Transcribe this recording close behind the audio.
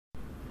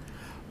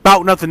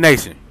Bout Nothing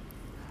Nation.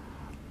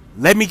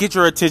 Let me get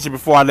your attention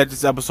before I let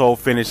this episode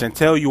finish and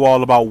tell you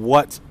all about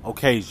What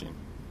Occasion.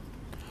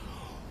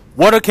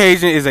 What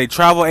Occasion is a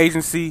travel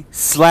agency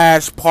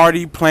slash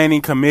party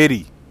planning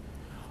committee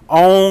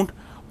owned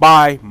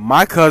by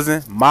my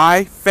cousin,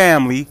 my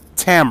family,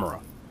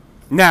 Tamara.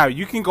 Now,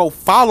 you can go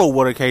follow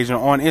What Occasion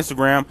on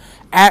Instagram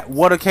at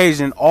What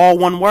Occasion, all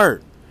one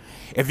word.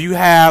 If you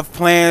have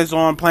plans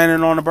on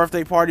planning on a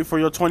birthday party for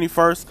your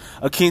 21st,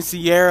 a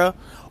quinceañera,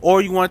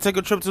 or you want to take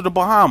a trip to the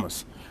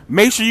Bahamas,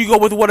 make sure you go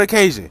with What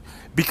Occasion.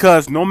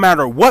 Because no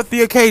matter what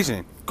the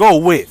occasion, go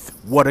with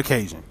What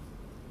Occasion.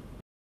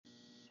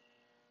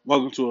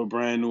 Welcome to a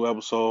brand new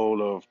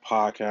episode of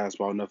Podcast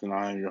About Nothing.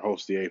 I am your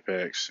host, The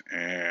Apex,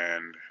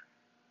 and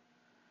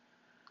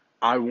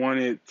I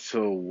wanted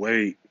to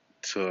wait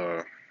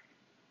to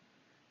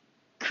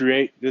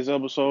create this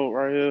episode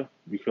right here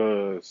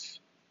because,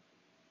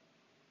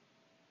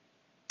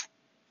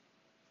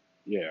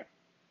 yeah,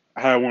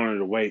 I had wanted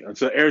to wait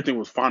until everything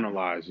was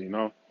finalized, you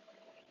know?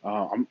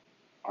 I'm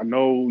I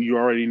know you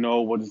already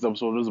know what this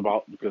episode is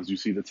about because you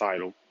see the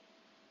title.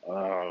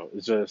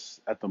 It's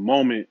just at the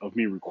moment of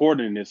me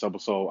recording this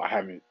episode, I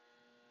haven't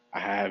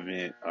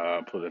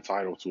put a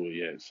title to it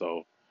yet.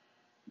 So,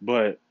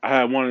 but I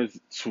had wanted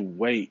to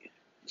wait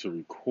to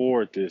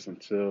record this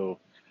until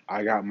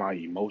I got my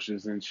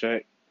emotions in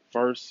check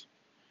first,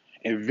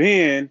 and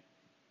then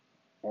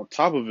on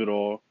top of it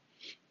all,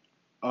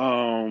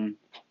 um,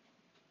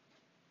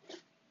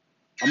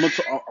 I'm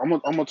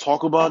gonna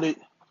talk about it.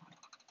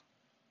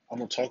 I'm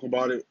gonna talk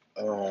about it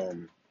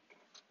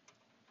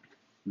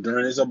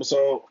during this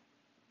episode,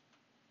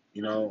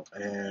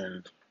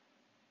 and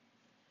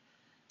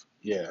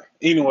yeah.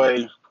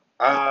 Anyway,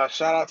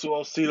 shout out to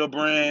Osita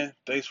Brand.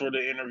 Thanks for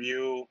the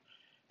interview.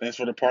 Thanks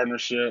for the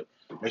partnership.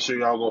 Make sure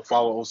y'all go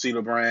follow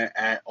Osita Brand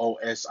at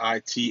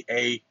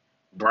OSITA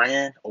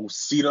Brand.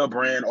 Osita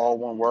Brand, all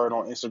one word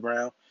on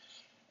Instagram.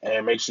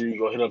 And make sure you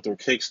go hit up their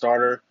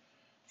Kickstarter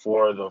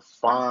for the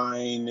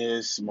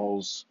finest,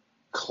 most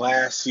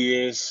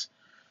classiest,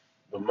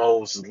 the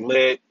most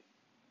lit,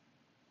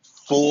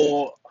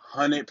 full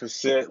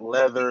 100%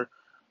 leather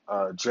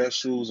dress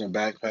shoes and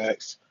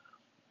backpacks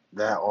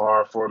that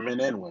are for men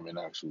and women,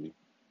 actually.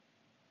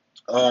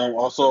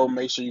 Also,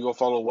 make sure you go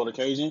follow What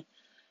Occasion.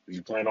 If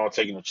you plan on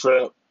taking a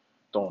trip,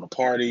 throwing a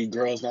party,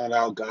 girls not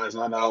out, guys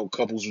not out,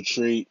 couples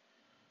retreat,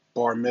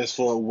 bar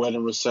mitzvah,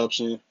 wedding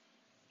reception,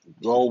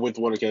 go with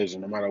What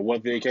Occasion. No matter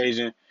what the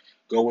occasion,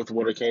 go with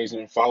What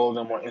Occasion. Follow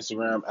them on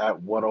Instagram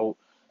at What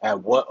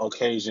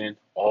Occasion,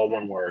 all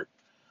one word.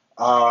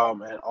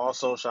 And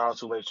also shout out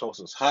to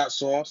Lechosa's Hot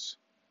Sauce.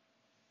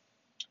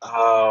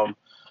 I'd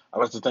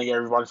like to thank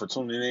everybody for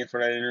tuning in for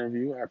that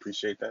interview. I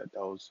appreciate that. That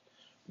was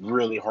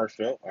really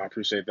heartfelt. I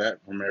appreciate that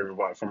from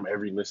everybody, from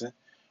every listen,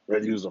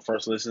 whether it was the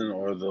first listen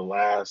or the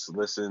last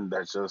listen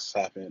that just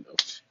happened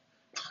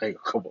like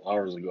a couple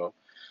hours ago.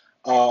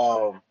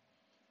 Um,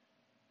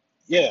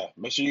 yeah,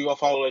 make sure you go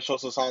follow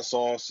Lechosa's Hot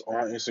Sauce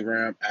on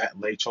Instagram at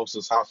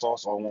Lechosa's Hot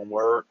Sauce, all one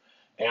word,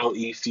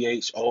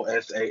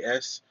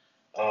 LECHOSAS.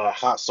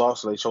 Hot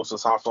Sauce,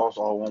 Lechosa's Hot Sauce,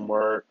 all one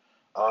word.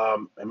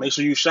 And make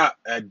sure you shop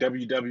at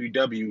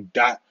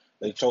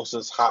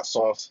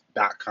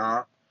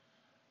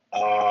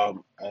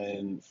www.lechosashotsauce.com.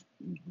 And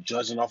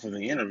judging off of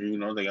the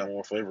interview, they got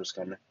more flavors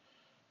coming.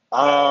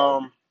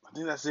 I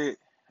think that's it.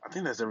 I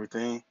think that's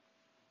everything.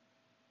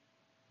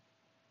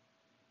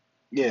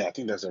 Yeah, I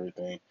think that's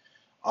everything.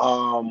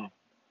 Um,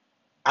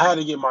 I had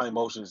to get my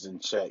emotions in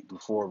check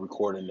before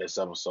recording this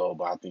episode,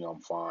 but I think I'm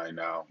fine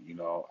now.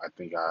 I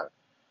think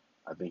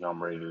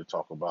I'm ready to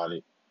talk about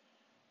it.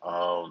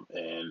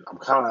 And I'm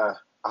kind of,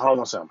 I don't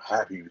want to say I'm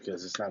happy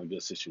because it's not a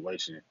good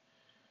situation,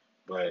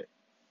 but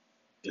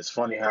it's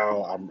funny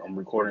how I'm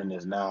recording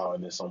this now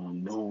and there's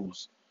some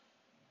news.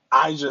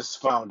 I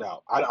just found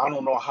out. I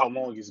don't know how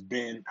long it's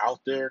been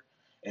out there,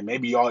 and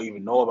maybe y'all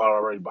even know about it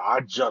already, but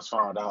I just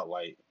found out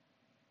like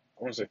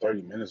I want to say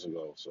 30 minutes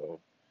ago. So,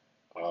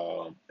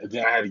 and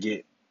then I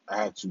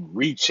had to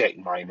recheck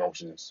my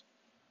emotions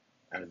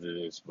after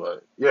this.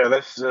 But yeah,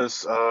 let's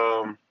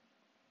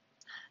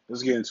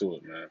get into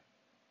it, man.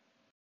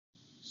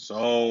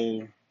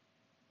 So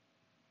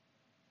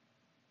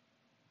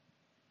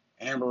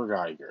Amber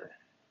Geiger.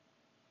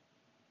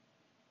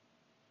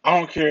 I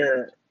don't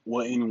care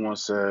what anyone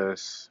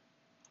says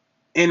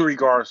in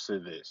regards to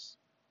this.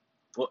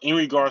 Well, in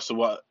regards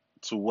to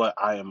what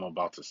I am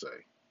about to say.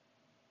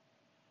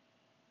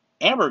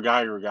 Amber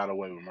Geiger got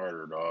away with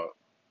murder, dog.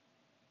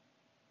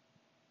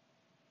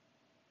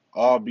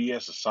 All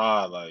BS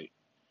aside, like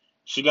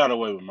she got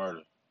away with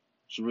murder.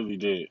 She really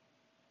did.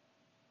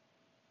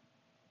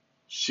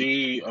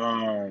 She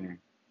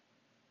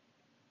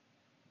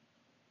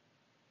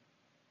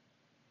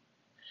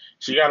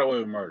she got away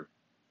with murder.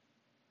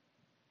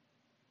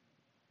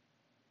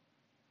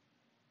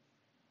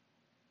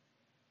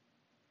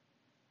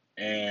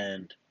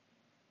 And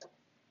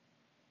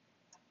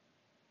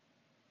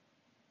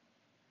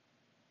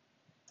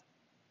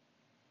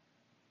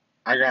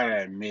I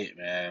gotta admit,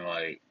 man,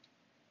 like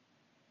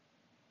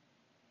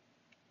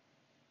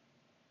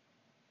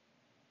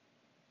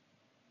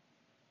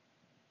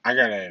I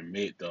gotta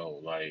admit though,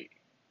 like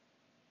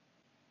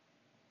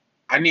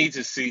I need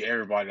to see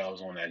everybody that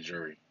was on that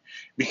jury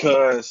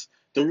because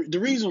the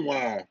reason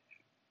why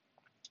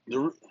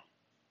the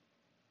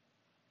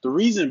the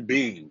reason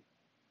being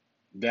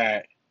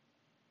that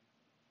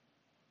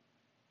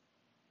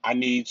I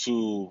need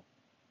to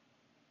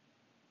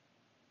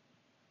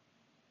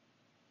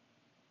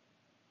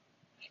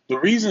the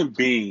reason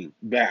being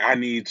that I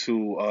need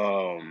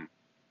to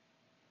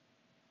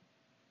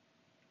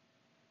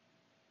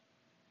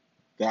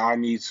that I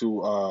need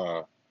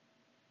to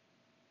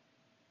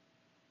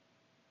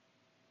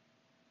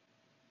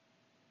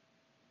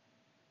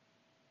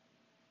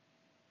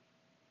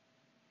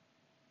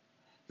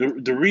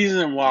the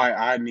reason why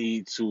I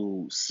need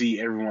to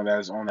see everyone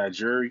that's on that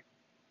jury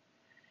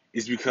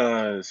is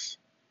because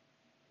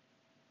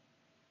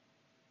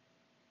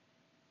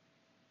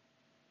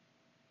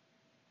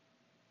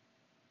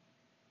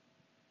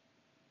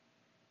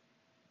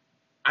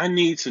I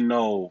need to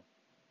know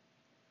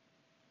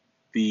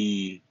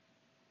the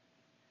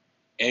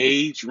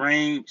age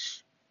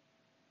range.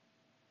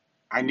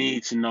 I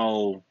need to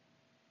know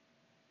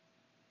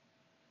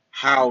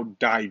how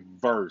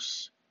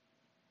diverse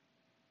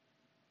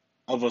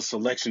of a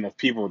selection of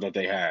people that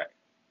they had.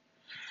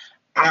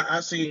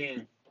 I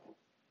seen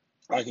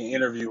like an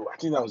interview, I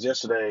think that was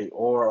yesterday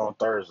or on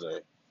Thursday.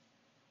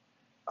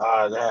 They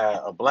had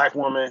a black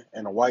woman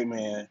and a white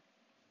man.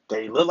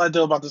 They look like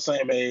they're about the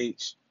same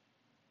age,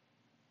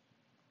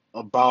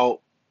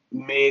 about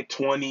mid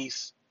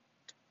 20s.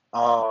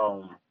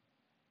 Um,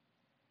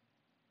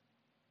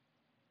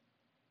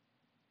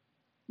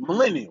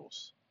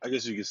 Millennials, I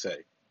guess you could say.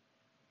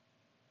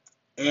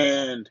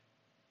 And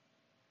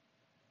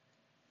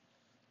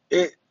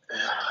it,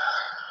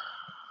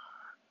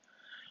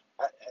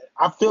 I,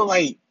 I feel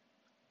like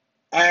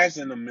as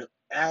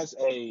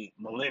a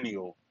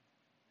millennial,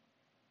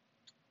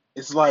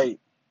 it's like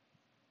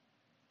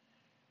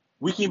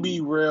we can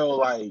be real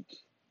like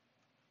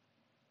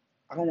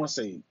I don't want to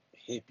say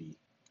hippie,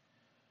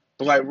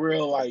 but like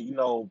real like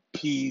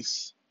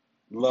peace,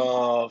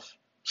 love,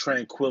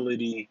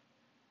 tranquility.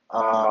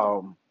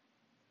 Um,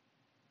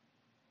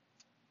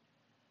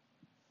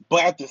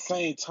 but at the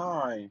same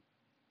time,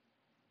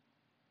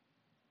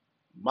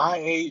 my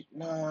age,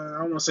 nah, I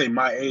don't want to say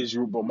my age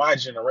group, but my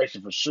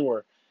generation for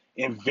sure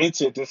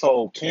invented this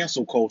whole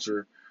cancel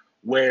culture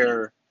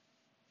where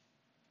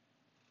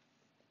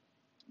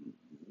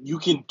you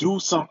can do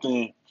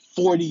something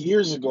 40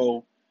 years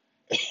ago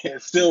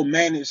and still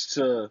manage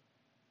to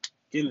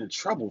get in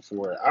trouble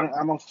for it.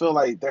 I don't feel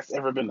like that's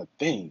ever been a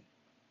thing.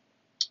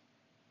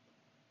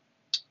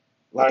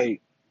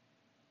 Like,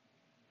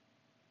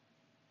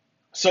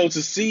 so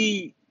to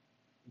see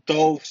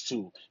those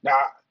two, now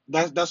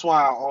that's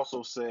why I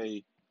also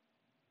say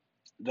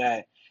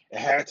that it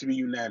had to be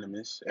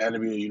unanimous. It had to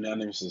be a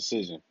unanimous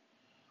decision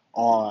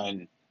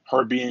on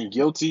her being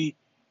guilty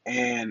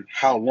and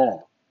how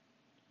long.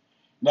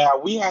 Now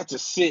we had to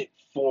sit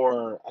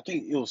for I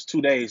think it was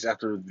 2 days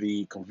after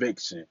the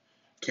conviction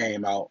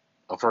came out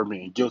of her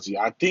being guilty.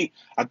 I think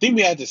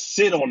we had to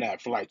sit on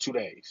that for like 2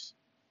 days.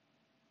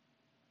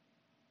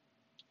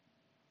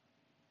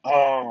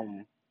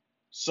 Um,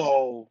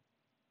 so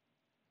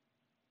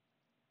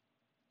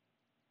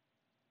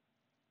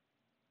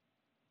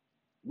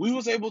we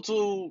was able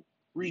to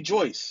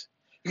rejoice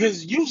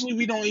because usually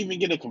we don't even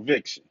get a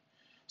conviction.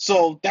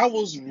 So that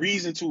was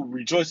reason to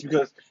rejoice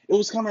because it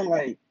was kind of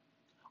like,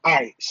 all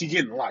right, she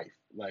getting life.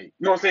 Like, you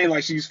know what I'm saying?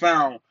 Like she's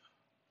found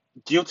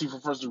guilty for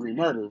first degree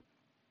murder.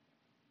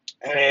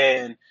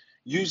 And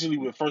usually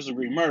with first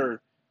degree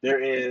murder, there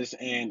is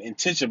an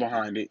intention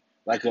behind it,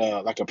 like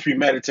a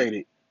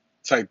premeditated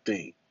type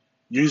thing.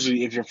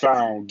 Usually, if you're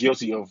found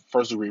guilty of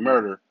first degree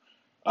murder,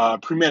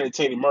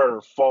 premeditated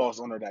murder falls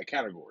under that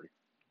category.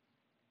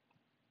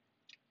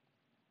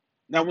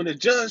 Now, when the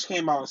judge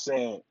came out and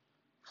said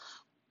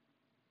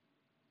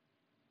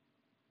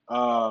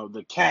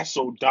the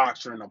Castle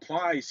doctrine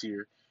applies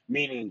here,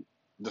 meaning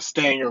the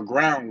stand your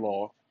ground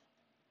law,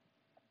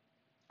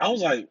 I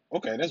was like,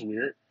 okay, that's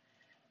weird.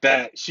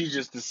 That she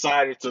just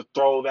decided to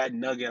throw that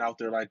nugget out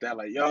there like that,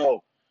 like,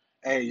 yo,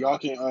 hey, y'all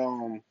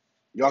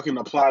can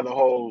apply the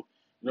whole,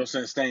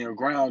 saying, stand your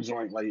ground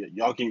joint, like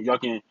y'all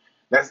can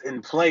that's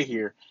in play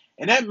here.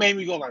 And that made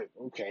me go like,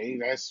 okay,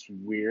 that's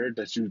weird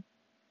that you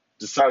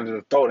decided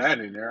to throw that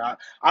in there.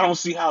 I don't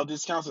see how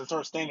this counts as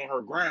her standing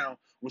her ground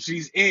when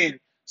she's in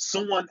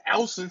someone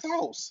else's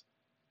house.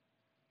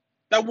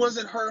 That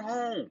wasn't her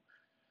home.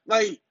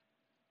 Like,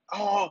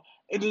 oh,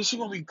 and then she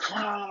gonna be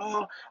crying.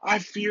 Oh, I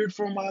feared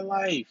for my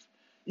life.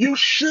 You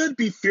should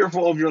be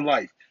fearful of your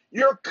life.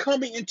 You're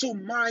coming into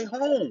my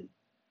home.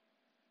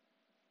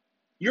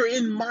 You're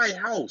in my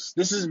house.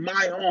 This is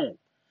my home.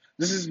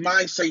 This is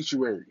my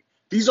sanctuary.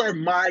 These are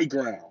my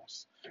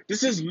grounds.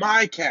 This is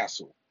my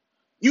castle.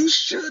 You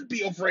should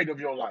be afraid of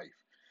your life.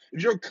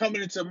 If you're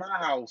coming into my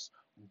house,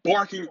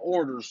 barking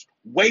orders,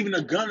 waving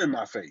a gun in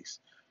my face,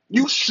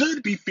 you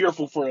should be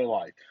fearful for your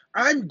life.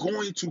 I'm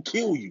going to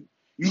kill you.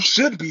 You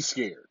should be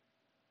scared.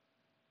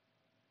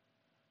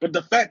 But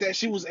the fact that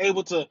she was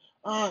able to,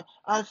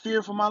 I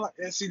fear for my life.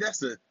 And see, that's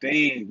the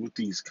thing with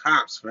these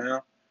cops, fam.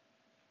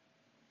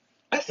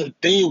 That's the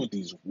thing with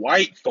these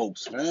white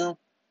folks, fam.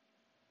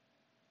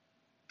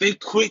 They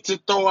quick to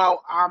throw out,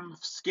 I'm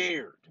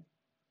scared.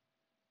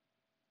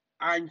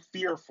 I'm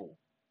fearful.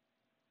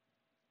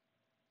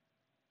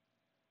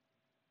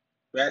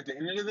 But at the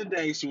end of the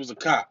day, she was a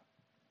cop.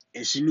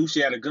 And she knew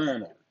she had a gun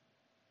on her.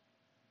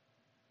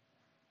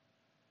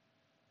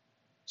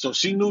 So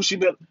she knew she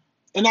been.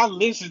 And I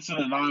listened to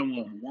the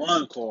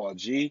 911 call,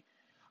 G.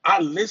 I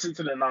listened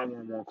to the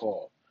 911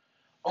 call.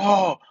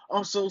 Oh,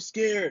 I'm so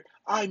scared.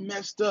 I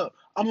messed up.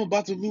 I'm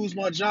about to lose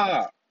my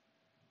job.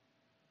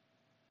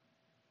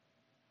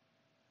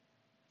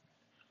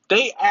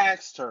 They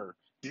asked her,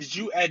 did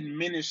you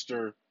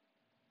administer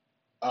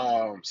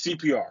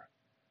CPR?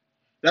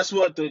 That's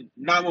what the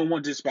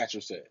 911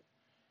 dispatcher said.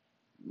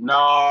 No,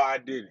 I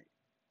didn't.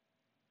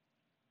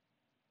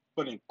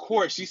 But in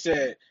court, she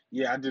said,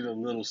 yeah, I did a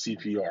little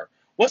CPR.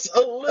 What's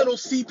a little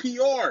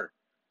CPR?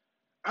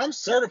 I'm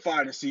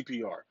certified in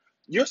CPR.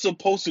 You're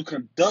supposed to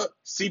conduct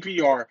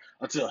CPR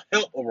until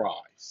help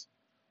arrives.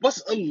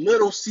 What's a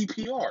little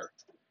CPR?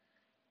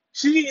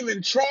 She didn't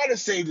even try to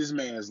save this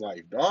man's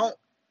life, dog.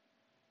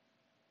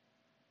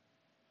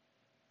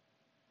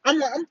 I'm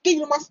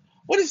thinking to myself,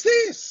 what is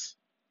this?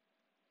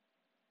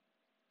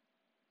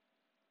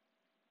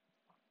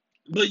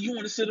 But you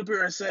want to sit up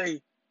here and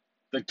say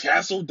the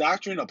castle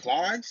doctrine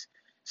applies?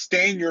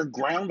 Stand your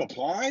ground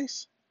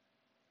applies?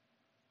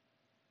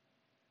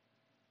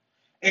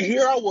 And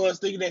here I was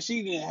thinking that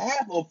she didn't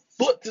have a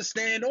foot to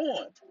stand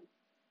on.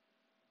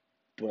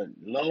 But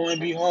lo and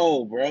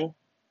behold, bro,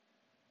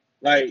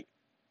 like,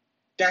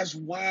 that's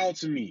wild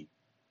to me.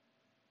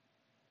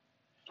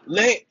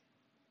 Let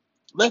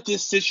let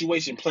this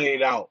situation play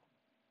it out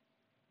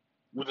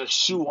with a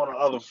shoe on the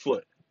other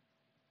foot.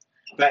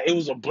 That it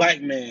was a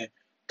black man,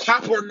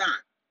 cop or not,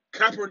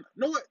 cop or, you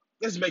know what?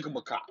 Let's make him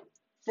a cop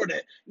for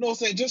that. You know what I'm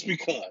saying? Just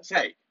because.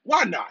 Hey,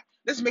 why not?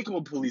 Let's make him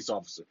a police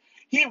officer.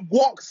 He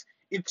walks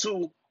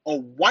into a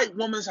white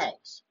woman's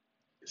house.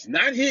 It's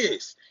not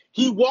his.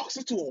 He walks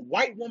into a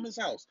white woman's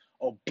house,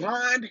 a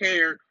blonde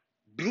haired,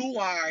 blue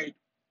eyed,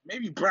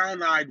 maybe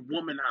brown eyed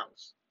woman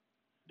house,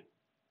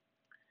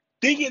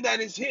 thinking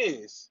that it's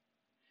his,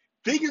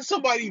 thinking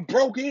somebody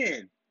broke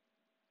in,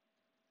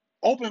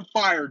 open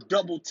fire,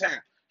 double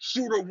tap,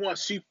 shoot her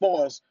once, she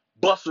falls,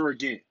 bust her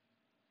again.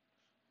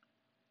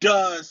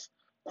 Does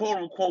quote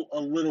unquote a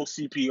little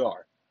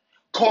CPR,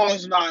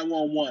 calls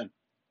 911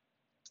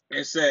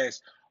 and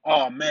says,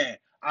 oh man,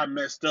 I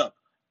messed up.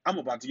 I'm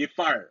about to get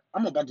fired.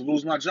 I'm about to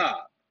lose my job.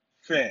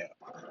 Fam.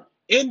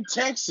 In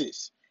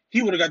Texas,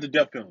 he would have got the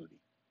death penalty.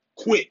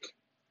 Quick.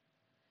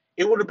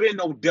 It would have been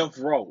no death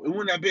row. It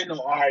wouldn't have been no,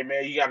 all right,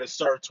 man, you gotta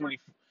serve 20,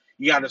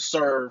 you gotta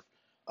serve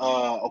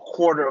a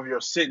quarter of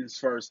your sentence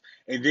first,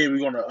 and then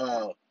we're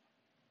gonna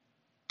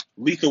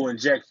lethal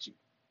inject you.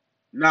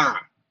 Nah,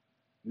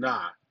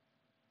 nah.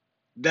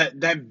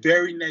 That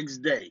very next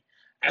day,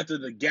 after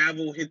the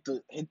gavel hit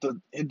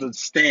the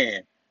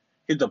stand,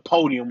 hit the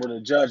podium where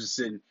the judge is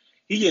sitting,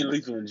 he getting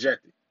lethal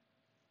injected.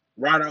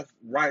 Right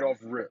off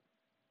rip.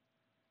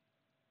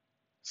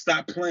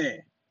 Stop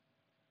playing.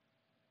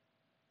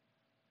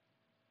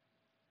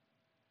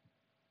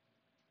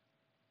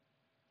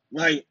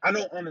 Like, I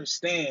don't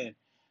understand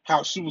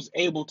how she was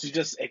able to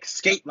just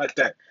escape like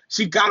that.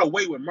 She got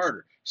away with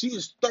murder. She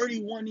is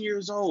 31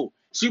 years old.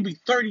 She'll be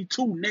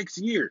 32 next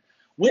year.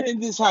 When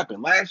did this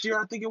happen? Last year,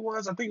 I think it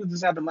was. I think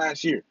this happened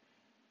last year.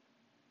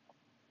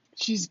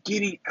 She's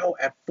getting out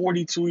at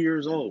 42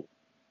 years old.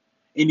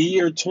 In the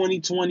year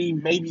 2020,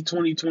 maybe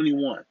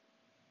 2021.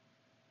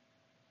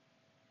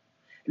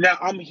 Now,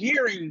 I'm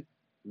hearing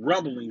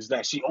rumblings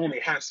that she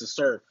only has to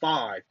serve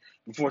 5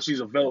 before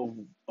she's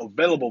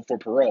available for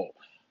parole.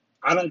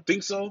 I don't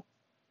think so.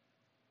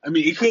 I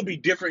mean, it could be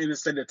different in the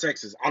state of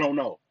Texas. I don't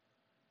know.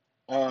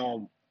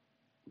 Um,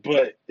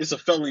 but it's a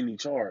felony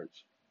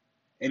charge,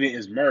 and it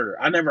is murder.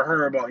 I never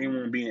heard about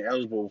anyone being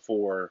eligible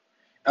for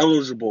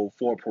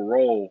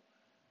parole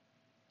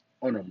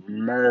on a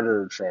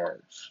murder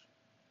charge.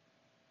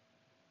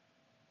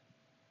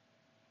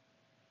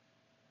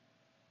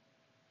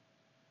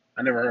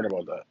 I never heard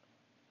about that.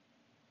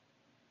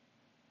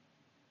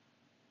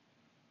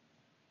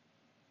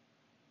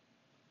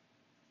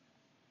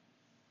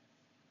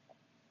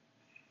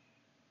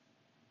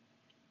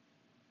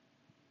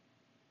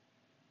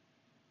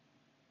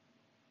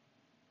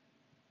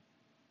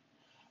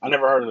 I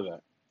never heard of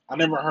that. I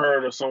never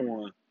heard of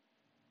someone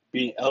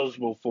being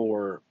eligible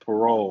for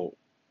parole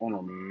on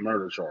a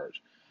murder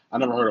charge. I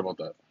never heard about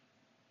that.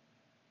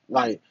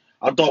 Like,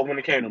 I thought when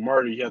it came to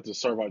murder, you have to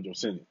serve out your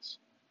sentence.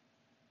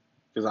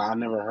 Because I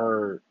never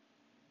heard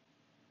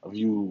of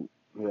you.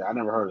 Yeah, I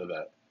never heard of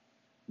that.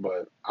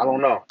 But I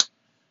don't know.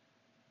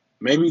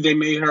 Maybe they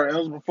made her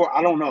eligible for.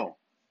 I don't know.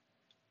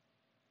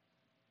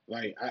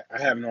 Like,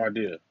 I have no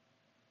idea.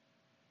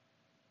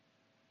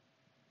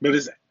 But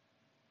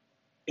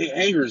it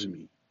angers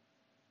me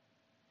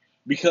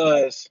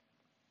because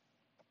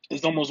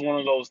it's almost one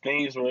of those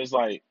things where it's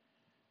like,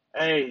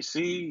 Hey,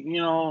 see,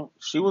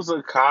 she was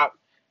a cop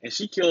and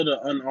she killed an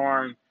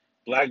unarmed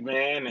black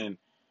man, and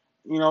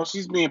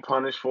she's being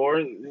punished for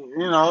it.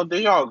 There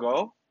y'all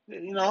go. There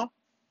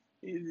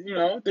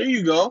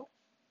you go.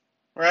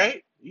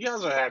 Right? You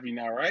guys are happy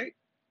now, right?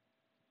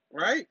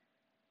 Right?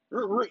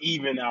 We're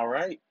even now,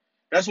 right?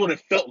 That's what it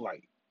felt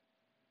like.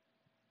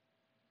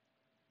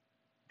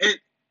 It.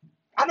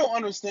 I don't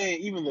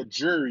understand even the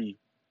jury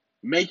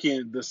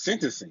making the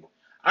sentencing.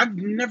 I've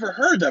never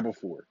heard that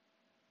before.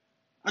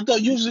 I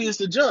thought usually it's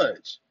the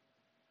judge.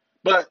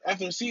 But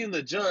after seeing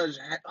the judge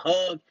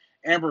hug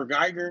Amber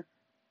Geiger,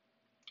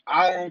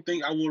 I don't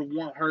think I would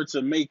want her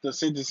to make the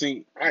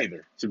sentencing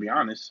either, to be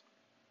honest.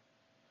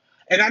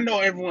 And I know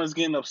everyone's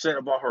getting upset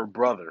about her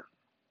brother.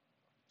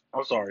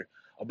 I'm sorry,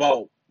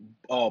 about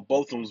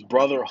Botham's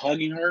brother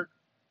hugging her.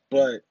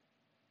 But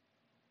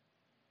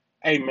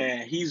hey,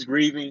 man, he's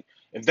grieving.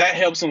 If that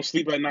helps him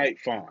sleep at night,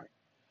 fine.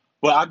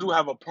 But I do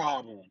have a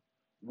problem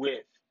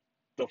with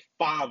the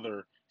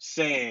father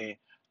saying,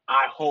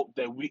 "I hope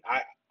that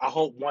I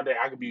hope one day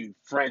I can be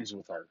friends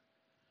with her."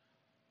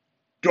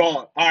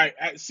 Dog. All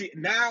right. See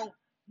now,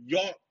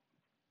 y'all.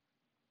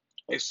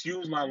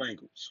 Excuse my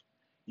language.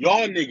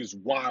 Y'all niggas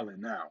wildin'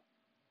 now.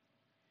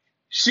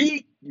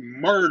 She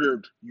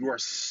murdered your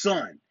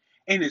son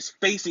and is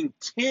facing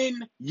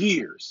 10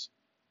 years.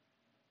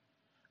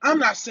 I'm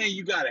not saying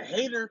you gotta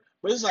hate her,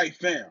 but it's like,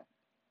 fam,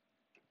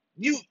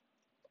 you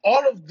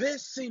all of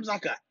this seems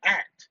like an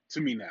act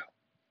to me now.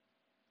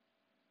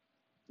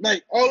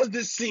 Like all of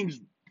this seems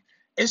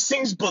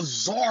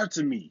bizarre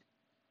to me.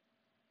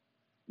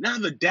 Now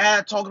the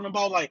dad talking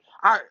about like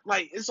I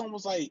like it's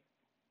almost like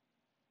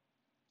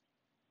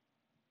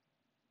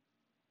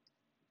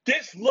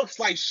this looks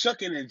like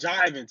shucking and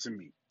jiving to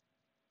me.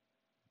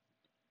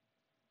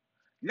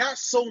 Not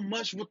so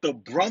much what the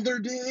brother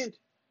did,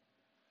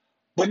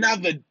 but now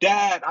the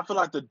dad, I feel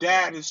like the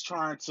dad is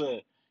trying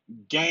to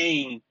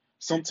gain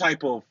some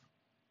type of,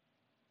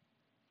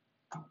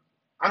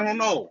 I don't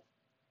know,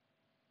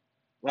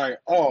 like,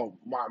 oh,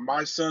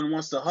 my son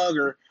wants to hug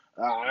her.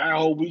 I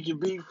hope we can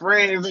be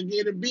friends and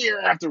get a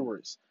beer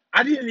afterwards.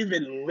 I didn't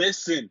even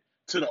listen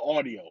to the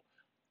audio.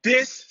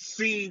 This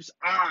seems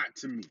odd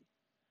to me.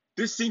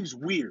 This seems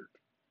weird.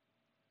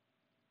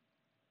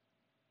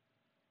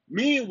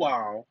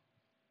 Meanwhile,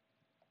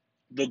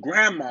 the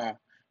grandma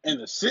and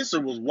the sister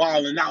was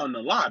wilding out in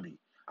the lobby.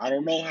 I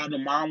don't know how the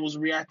mom was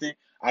reacting.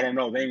 I don't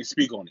know. They didn't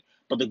speak on it.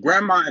 But the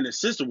grandma and the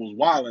sister was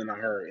wilding on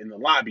her in the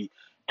lobby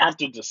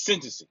after the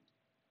sentencing.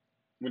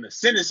 When the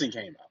sentencing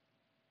came out,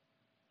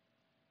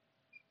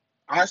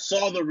 I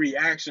saw the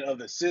reaction of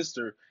the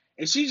sister,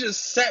 and she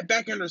just sat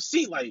back in her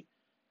seat like,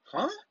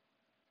 huh?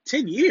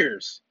 10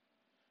 years.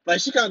 Like,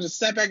 she kind of just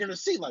sat back in her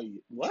seat like,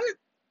 what?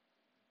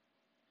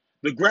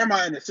 The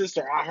grandma and the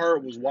sister I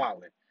heard was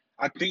wilding.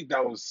 I think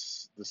that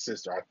was the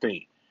sister, I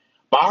think.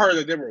 But I heard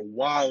that they were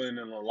wilding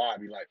in the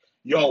lobby, like,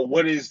 yo,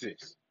 what is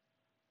this?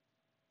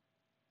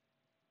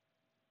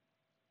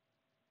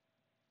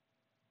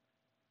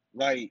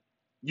 Like,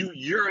 you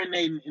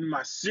urinating in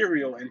my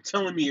cereal and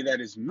telling me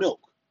that it's milk.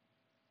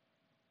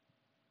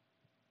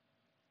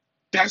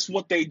 That's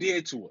what they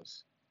did to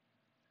us.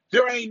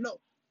 There ain't no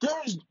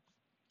there's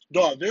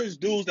there's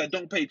dudes that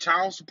don't pay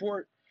child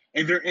support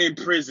and they're in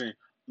prison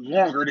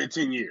longer than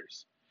 10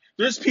 years.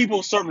 There's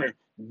people serving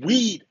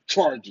weed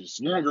charges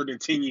longer than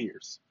 10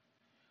 years.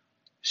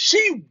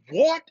 She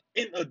walked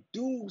in a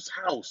dude's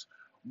house,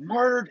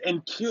 murdered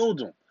and killed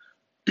him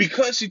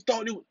because she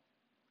thought it.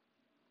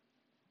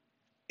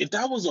 If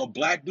that was a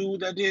black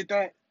dude that did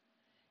that,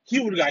 he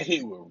would have got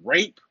hit with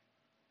rape,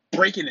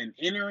 breaking and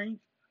entering,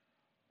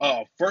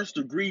 first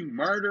degree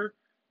murder,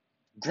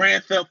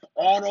 grand theft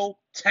auto,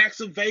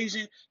 tax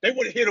evasion. They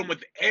would have hit him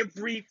with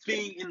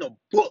everything in the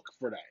book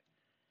for that.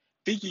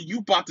 Thinking you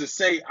about to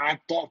say I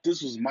thought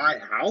this was my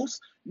house?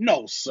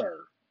 No,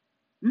 sir.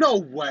 No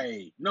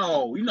way.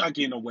 No, you're not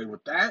getting away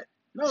with that.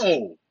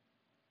 No.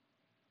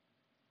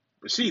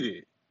 But she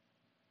did.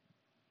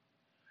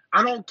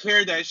 I don't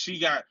care that she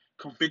got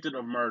convicted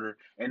of murder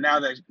and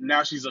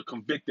now she's a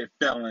convicted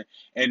felon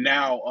and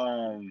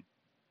now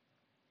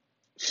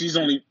she's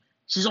only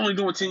she's only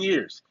doing 10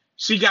 years.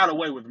 She got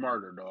away with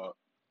murder, dog.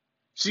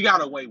 She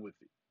got away with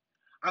it.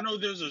 I know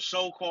there's a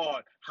show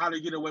called How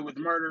to Get Away with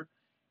Murder.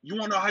 You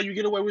want to know how you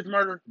get away with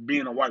murder?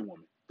 Being a white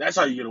woman. That's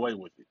how you get away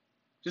with it.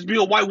 Just be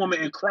a white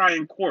woman and cry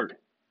in court.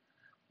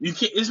 You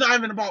can't. It's not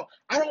even about.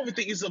 I don't even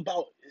think it's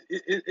about.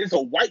 It's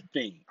a white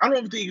thing. I don't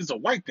even think it's a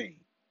white thing.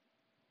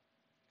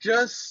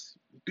 Just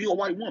be a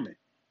white woman.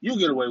 You'll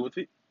get away with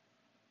it.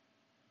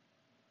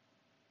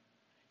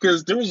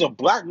 Because there was a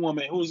black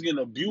woman who was getting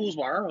abused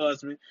by her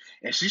husband,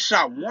 and she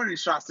shot warning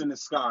shots in the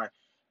sky,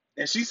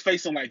 and she's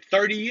facing like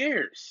 30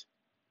 years.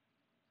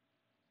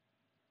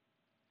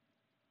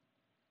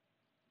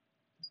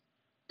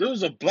 There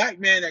was a black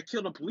man that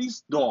killed a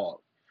police dog,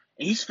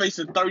 and he's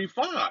facing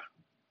 35.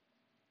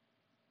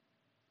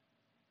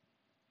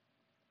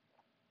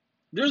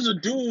 There's a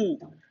dude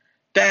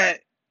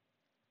that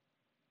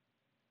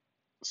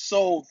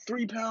sold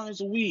 3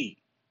 pounds of weed.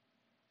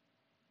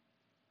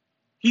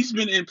 He's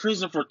been in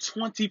prison for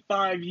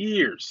 25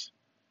 years.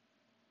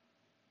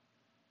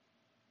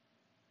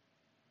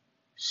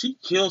 She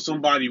killed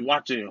somebody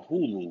watching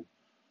Hulu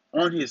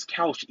on his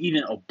couch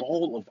eating a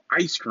bowl of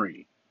ice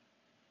cream.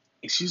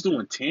 And she's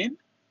doing 10?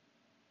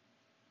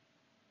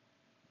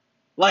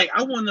 Like,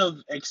 I wouldn't have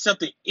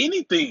accepted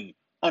anything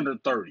under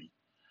 30.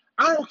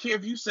 I don't care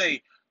if you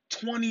say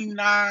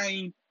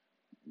 29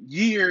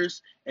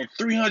 years and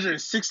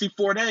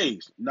 364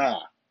 days.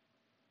 Nah.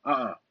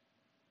 Uh-uh.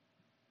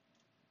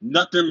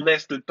 Nothing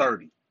less than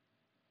 30.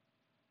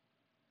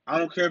 I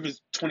don't care if it's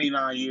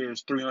 29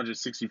 years,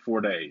 364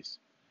 days.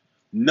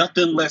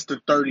 Nothing less than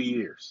 30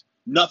 years.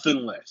 Nothing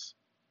less.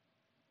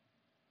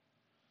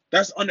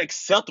 That's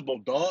unacceptable,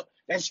 dog.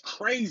 That's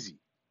crazy.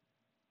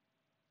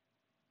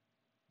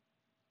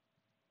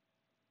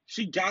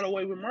 She got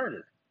away with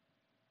murder.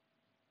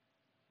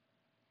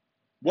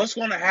 What's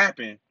going to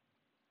happen?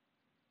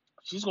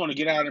 She's going to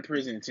get out of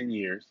prison in 10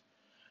 years.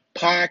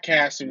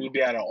 Podcasting will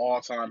be at an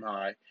all-time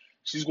high.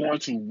 She's going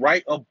to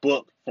write a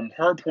book from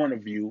her point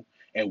of view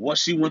and what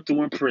she went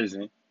through in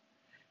prison.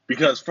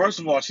 Because first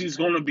of all, she's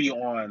going to be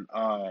on.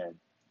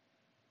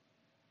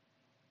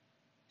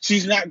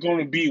 She's not going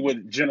to be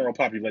with general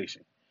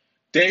population.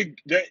 They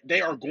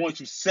are going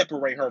to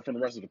separate her from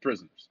the rest of the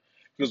prisoners.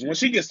 Because when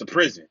she gets to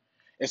prison,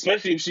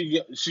 especially if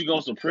she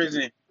goes to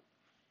prison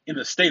in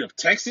the state of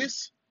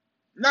Texas,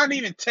 not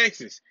even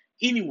Texas,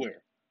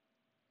 anywhere,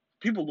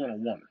 people are going to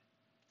want her.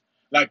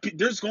 Like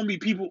there's going to be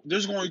people,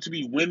 there's going to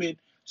be women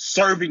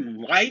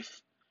serving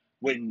life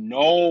with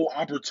no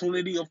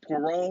opportunity of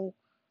parole,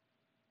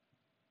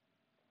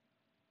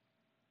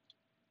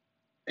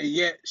 and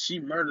yet she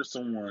murdered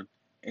someone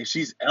and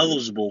she's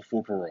eligible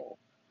for parole.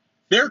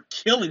 They're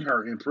killing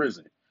her in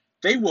prison.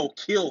 They will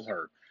kill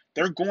her.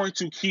 They're going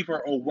to keep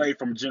her away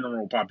from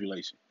general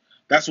population.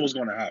 That's what's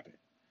going to happen.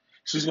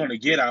 She's going to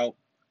get out.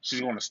 She's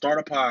going to start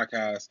a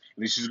podcast,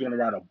 and then she's going to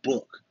write a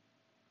book.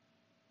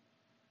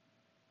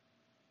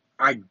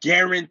 I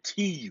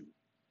guarantee you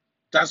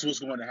that's what's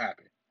going to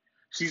happen.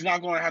 She's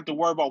not going to have to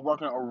worry about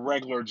working a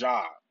regular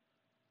job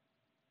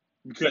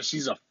because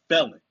she's a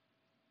felon.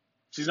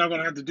 She's not going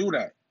to have to do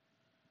that.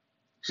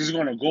 She's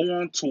going to go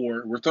on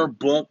tour with her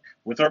book,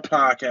 with her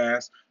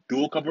podcast,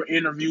 do a couple of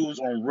interviews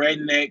on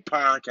redneck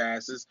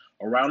podcasts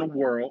around the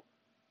world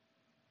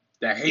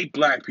that hate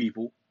black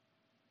people.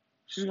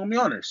 She's going to be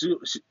on there.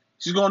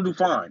 She's going to do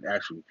fine,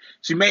 actually.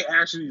 She may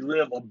actually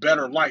live a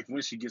better life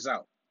when she gets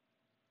out.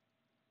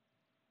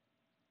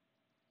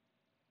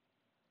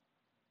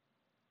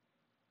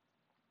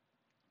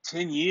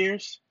 $10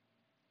 years?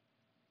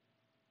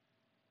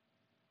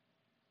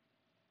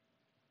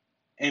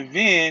 And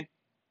then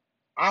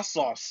I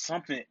saw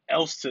something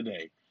else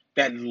today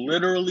that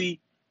literally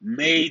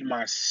made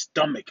my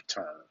stomach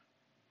turn.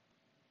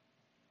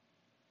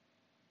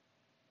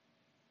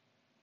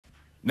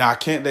 Now, I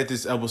can't let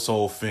this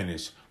episode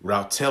finish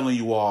without telling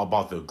you all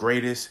about the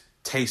greatest,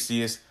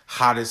 tastiest,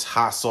 hottest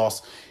hot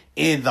sauce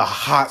in the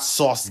hot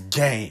sauce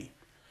game.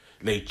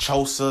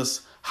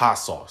 Lechosa's hot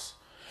sauce.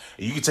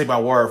 And you can take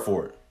my word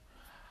for it.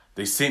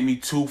 They sent me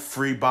 2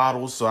 free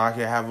bottles so I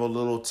can have a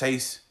little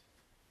taste.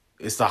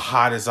 It's the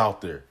hottest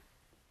out there.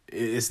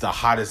 It's the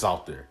hottest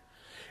out there.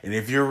 And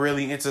if you're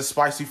really into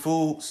spicy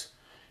foods,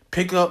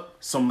 pick up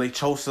some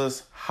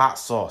Lechosa's hot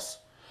sauce.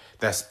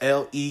 That's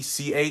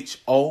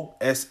LECHOSAS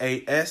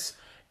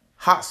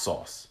hot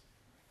sauce.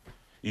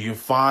 You can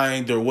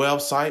find their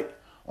website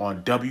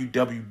on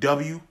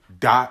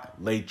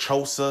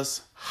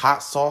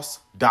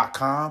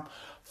www.lechosashotsauce.com.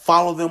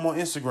 Follow them on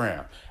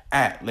Instagram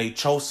at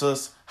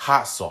Lechosas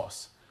Hot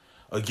Sauce.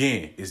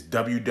 Again, it's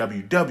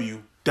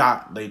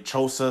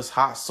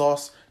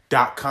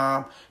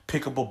www.lechosashotsauce.com.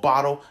 Pick up a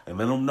bottle and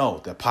let them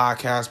know that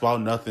Podcast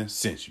About Nothing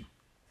sent you.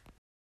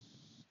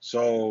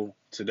 So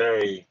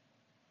today,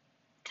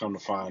 come to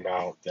find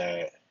out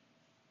that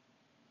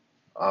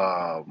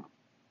um,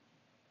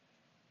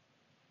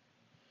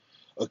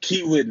 a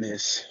key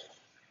witness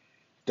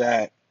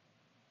that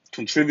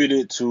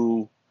contributed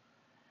to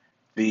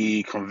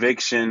the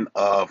conviction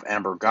of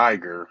Amber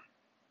Geiger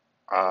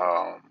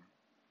I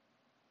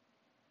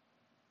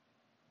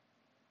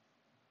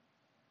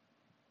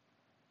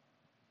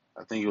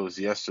think it was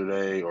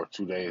yesterday or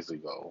 2 days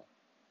ago,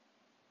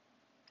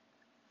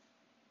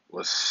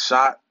 was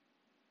shot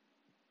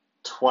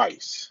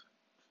twice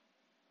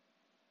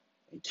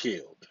and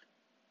killed.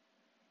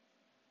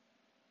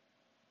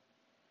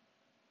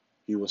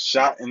 He was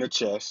shot in the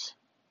chest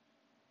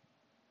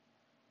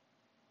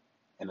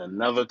and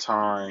another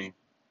time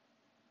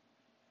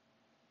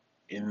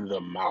in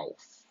the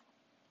mouth.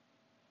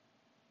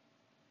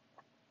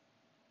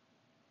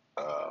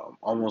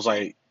 Almost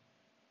like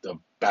the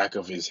back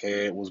of his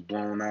head was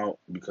blown out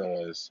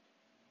because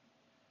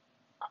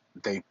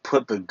they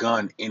put the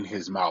gun in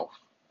his mouth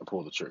and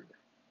pulled the trigger.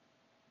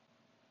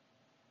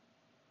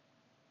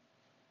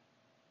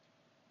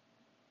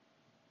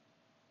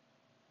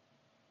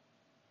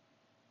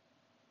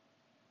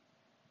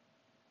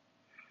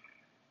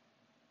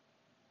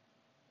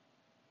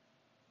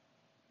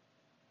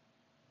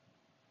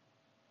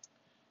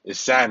 It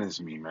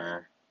saddens me,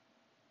 man.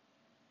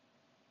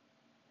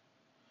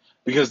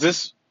 because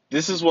this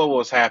is what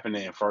was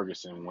happening in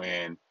Ferguson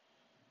when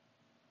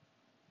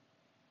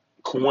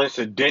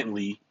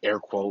coincidentally, air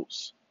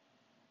quotes,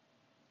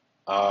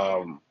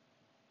 um,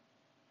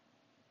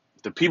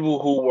 the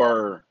people who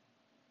were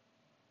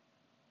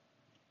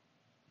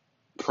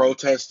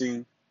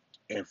protesting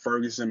in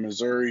Ferguson,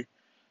 Missouri,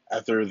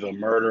 after the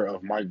murder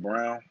of Mike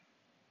Brown,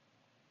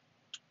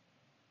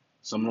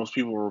 some of those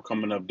people were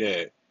coming up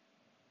dead.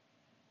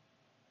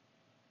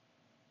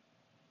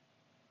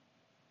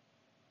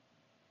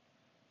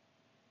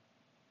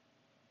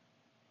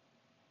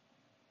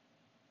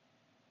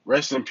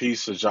 Rest in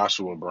peace to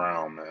Joshua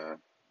Brown, man.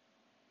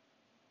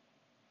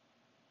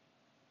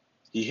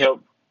 He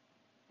helped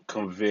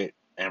convict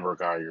Amber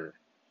Geiger.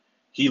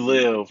 He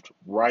lived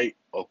right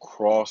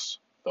across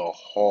the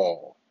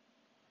hall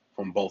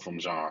from Botham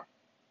Jean.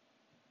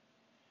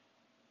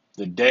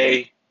 The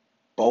day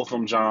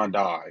Botham Jean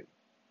died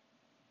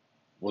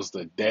was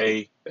the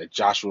day that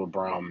Joshua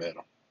Brown met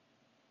him.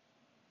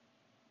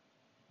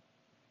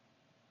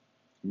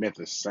 Met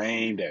the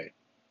same day.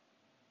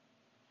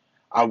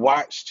 I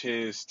watched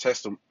his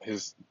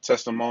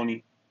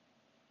testimony.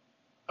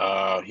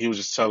 He was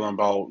just telling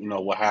about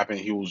what happened.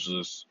 He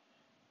went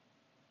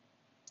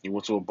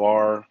to a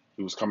bar.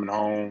 He was coming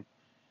home.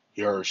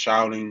 He heard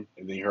shouting,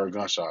 and then he heard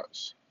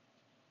gunshots.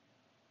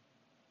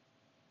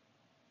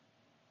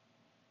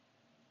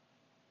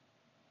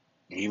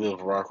 And he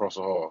lived right across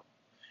the hall.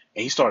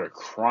 And he started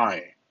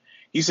crying.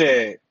 He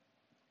said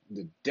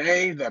the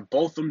day that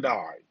both of them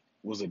died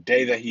was the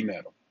day that he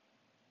met him.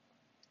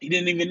 He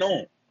didn't even know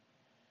him.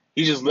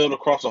 He just lived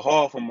across the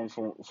hall from him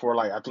for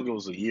like I think it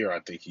was a year.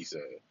 I think he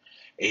said,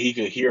 and he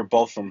could hear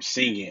both of them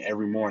singing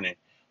every morning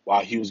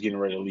while he was getting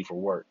ready to leave for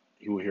work.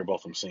 He would hear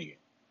both of them singing,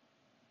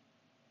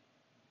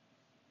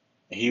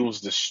 and he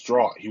was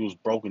distraught. He was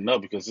broken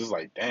up because it's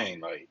like,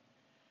 dang, like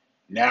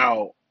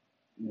now,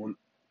 when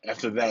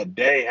after that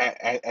day,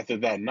 after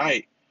that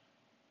night,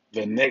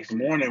 the next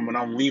morning when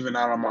I'm leaving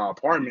out of my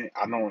apartment,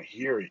 I don't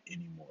hear it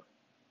anymore.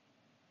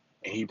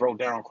 And he broke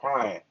down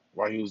crying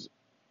while he was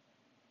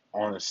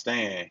on the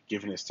stand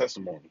giving his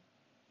testimony.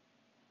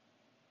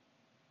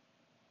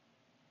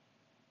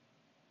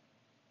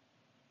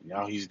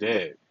 Now he's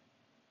dead.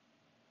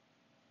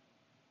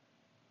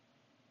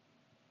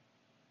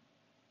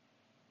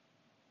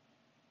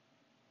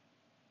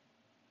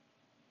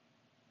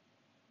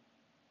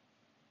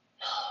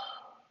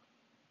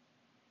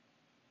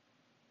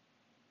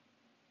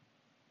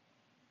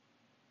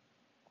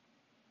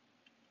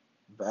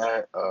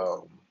 That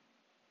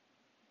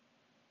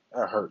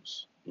that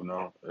hurts.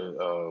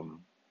 And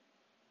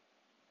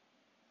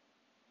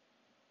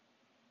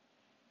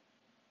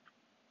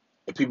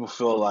people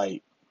feel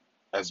like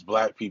as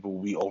black people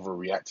we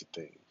overreact to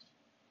things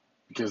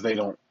because they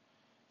don't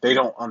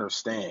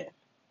understand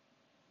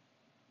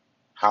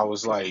how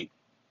it's like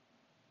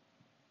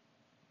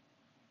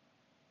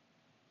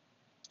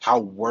how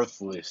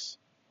worthless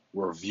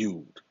we're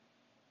viewed.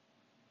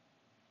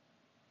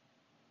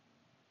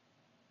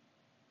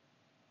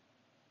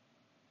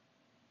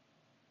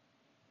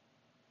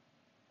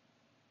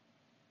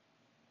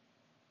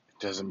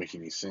 It doesn't make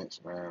any sense,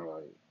 man.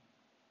 Like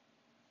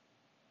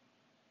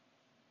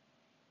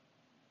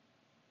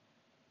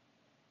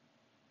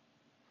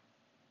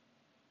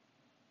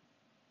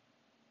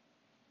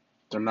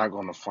they're not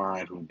going to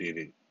find who did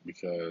it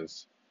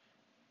because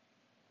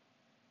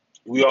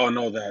we all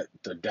know that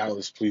the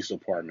Dallas Police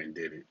Department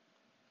did it.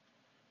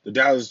 The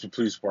Dallas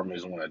Police Department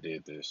is the one that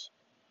did this.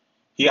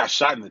 He got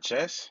shot in the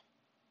chest.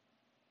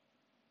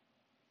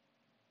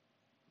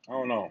 I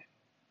don't know.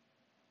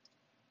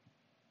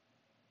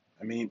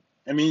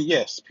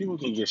 Yes, people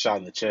can get shot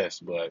in the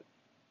chest, but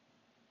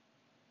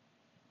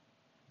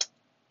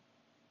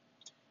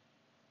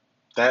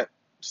that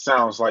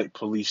sounds like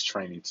police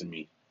training to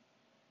me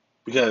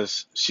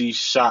because she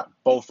shot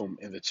both of them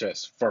in the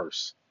chest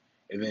first,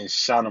 and then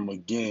shot him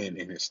again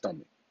in his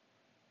stomach.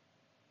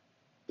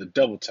 The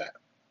double tap,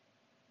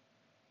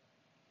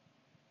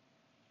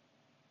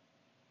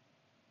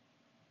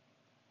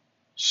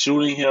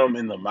 shooting him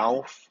in the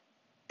mouth,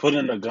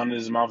 putting a gun in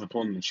his mouth and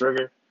pulling the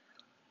trigger.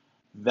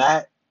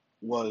 That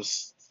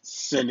was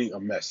sending a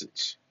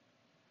message.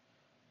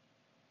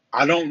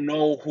 I don't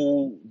know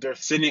who they're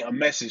sending a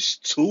message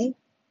to,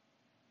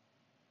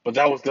 but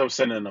that was them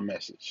sending a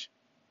message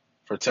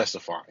for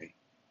testifying.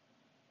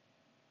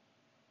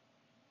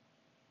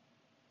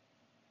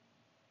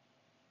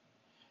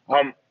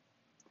 Um,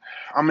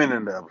 I'm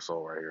in the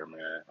episode right here,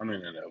 man. I'm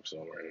in the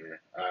episode right here.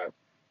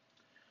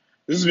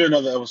 This has been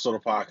another episode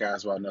of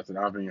Podcast About Nothing.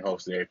 I've been your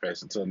host,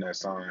 Apex. Until next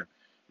time,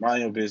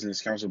 mind your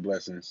business, count your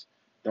blessings.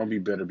 Don't be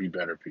bitter, be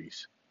better.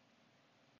 Peace.